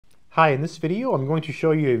Hi, in this video I'm going to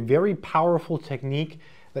show you a very powerful technique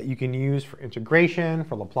that you can use for integration,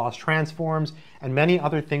 for Laplace transforms, and many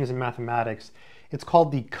other things in mathematics. It's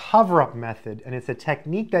called the cover-up method, and it's a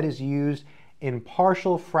technique that is used in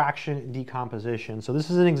partial fraction decomposition. So this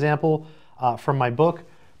is an example from my book,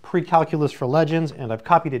 Pre-Calculus for Legends, and I've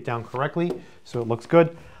copied it down correctly, so it looks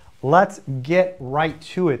good. Let's get right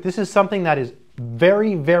to it. This is something that is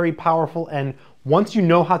very, very powerful, and once you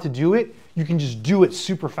know how to do it, you can just do it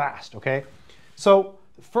super fast, okay? So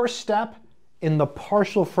the first step in the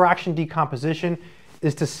partial fraction decomposition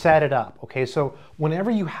is to set it up, okay? So whenever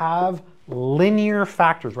you have linear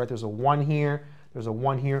factors, right, there's a 1 here, there's a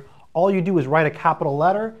 1 here, all you do is write a capital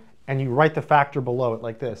letter and you write the factor below it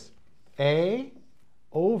like this. A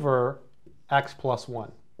over x plus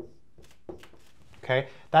 1. Okay,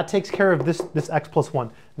 that takes care of this x plus 1.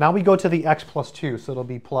 Now we go to the x plus 2, so it'll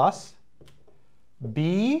be plus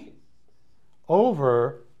b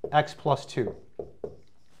over x plus 2.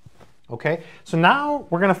 Okay, so now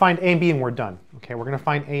we're going to find a and b and we're done. Okay, we're going to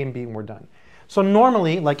find a and b and we're done. So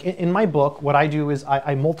normally, like in my book, what I do is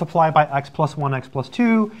I multiply by x plus 1, x plus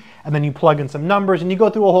 2, and then you plug in some numbers and you go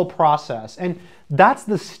through a whole process. And that's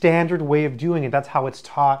the standard way of doing it. That's how it's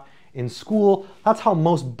taught in school. That's how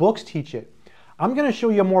most books teach it. I'm going to show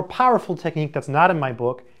you a more powerful technique that's not in my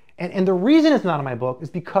book. And the reason it's not in my book is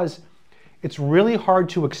because it's really hard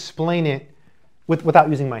to explain it without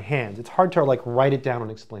using my hands. It's hard to like write it down and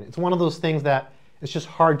explain it. It's one of those things that it's just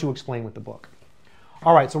hard to explain with the book.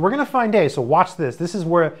 All right, so we're going to find a. So watch this. This is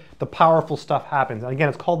where the powerful stuff happens. And again,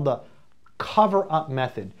 it's called the cover-up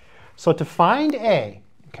method. So to find a,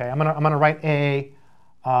 okay, I'm gonna write a.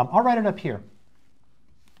 I'll write it up here,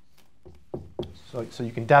 so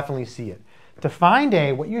you can definitely see it. To find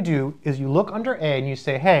a, what you do is you look under a and you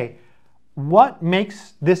say, hey, what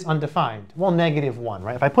makes this undefined? Well, -1,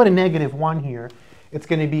 right? If I put a -1 here, it's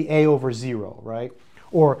going to be a over 0, right?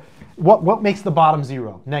 Or what makes the bottom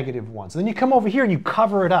 0? -1. So then you come over here and you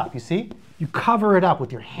cover it up, you see? You cover it up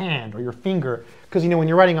with your hand or your finger, because you know when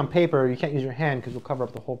you're writing on paper, you can't use your hand because you'll cover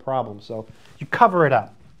up the whole problem. So you cover it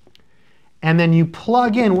up. And then you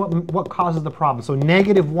plug in what causes the problem. So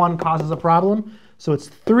 -1 causes a problem, so it's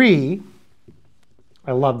 3.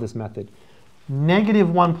 I love this method.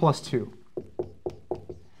 -1 plus 2.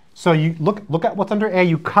 So you look at what's under a,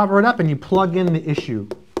 you cover it up, and you plug in the issue.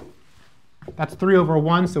 That's 3 over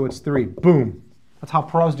 1, so it's 3. Boom. That's how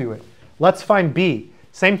pros do it. Let's find b.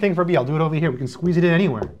 Same thing for b. I'll do it over here. We can squeeze it in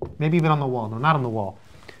anywhere. Maybe even on the wall. No, not on the wall.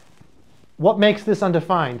 What makes this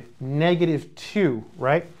undefined? -2,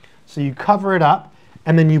 right? So you cover it up,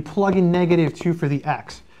 and then you plug in -2 for the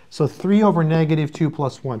x. So 3 over -2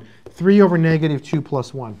 plus 1. 3 over -2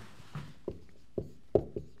 plus 1.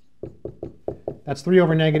 That's 3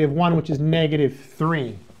 over -1, which is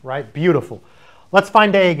 -3, right? Beautiful. Let's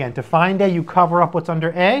find a again. To find a, you cover up what's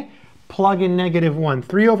under a, plug in -1.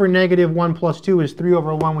 3 over -1 plus 2 is 3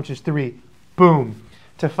 over 1, which is 3. Boom.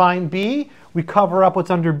 To find b, we cover up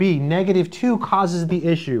what's under b. -2 causes the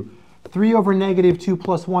issue. 3 over -2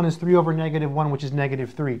 plus 1 is 3 over -1, which is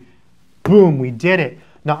 -3. Boom, we did it.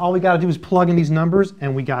 Now all we got to do is plug in these numbers,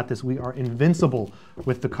 and we got this. We are invincible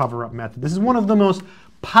with the cover-up method. This is one of the most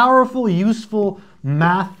powerful, useful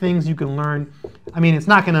math things you can learn. I mean, it's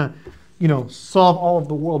not going to, solve all of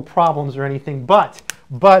the world problems or anything, but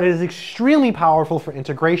it is extremely powerful for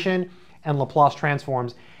integration and Laplace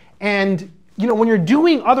transforms. And when you're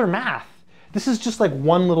doing other math, this is just like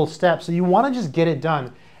one little step. So you want to just get it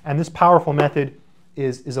done. And this powerful method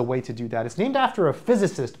is a way to do that. It's named after a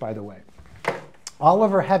physicist, by the way.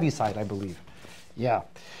 Oliver Heaviside, I believe. Yeah.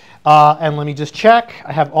 And let me just check.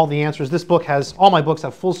 I have all the answers. This book has, all my books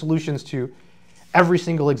have full solutions to every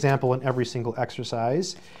single example and every single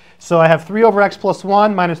exercise. So I have 3 over x plus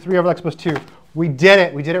 1 minus 3 over x plus 2. We did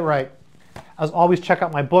it. We did it right. As always, check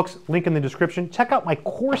out my books. Link in the description. Check out my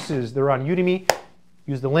courses. They're on Udemy.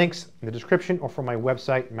 Use the links in the description or from my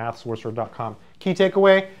website, mathsorcerer.com. Key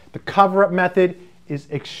takeaway, the cover-up method is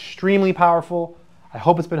extremely powerful. I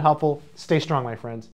hope it's been helpful. Stay strong, my friends.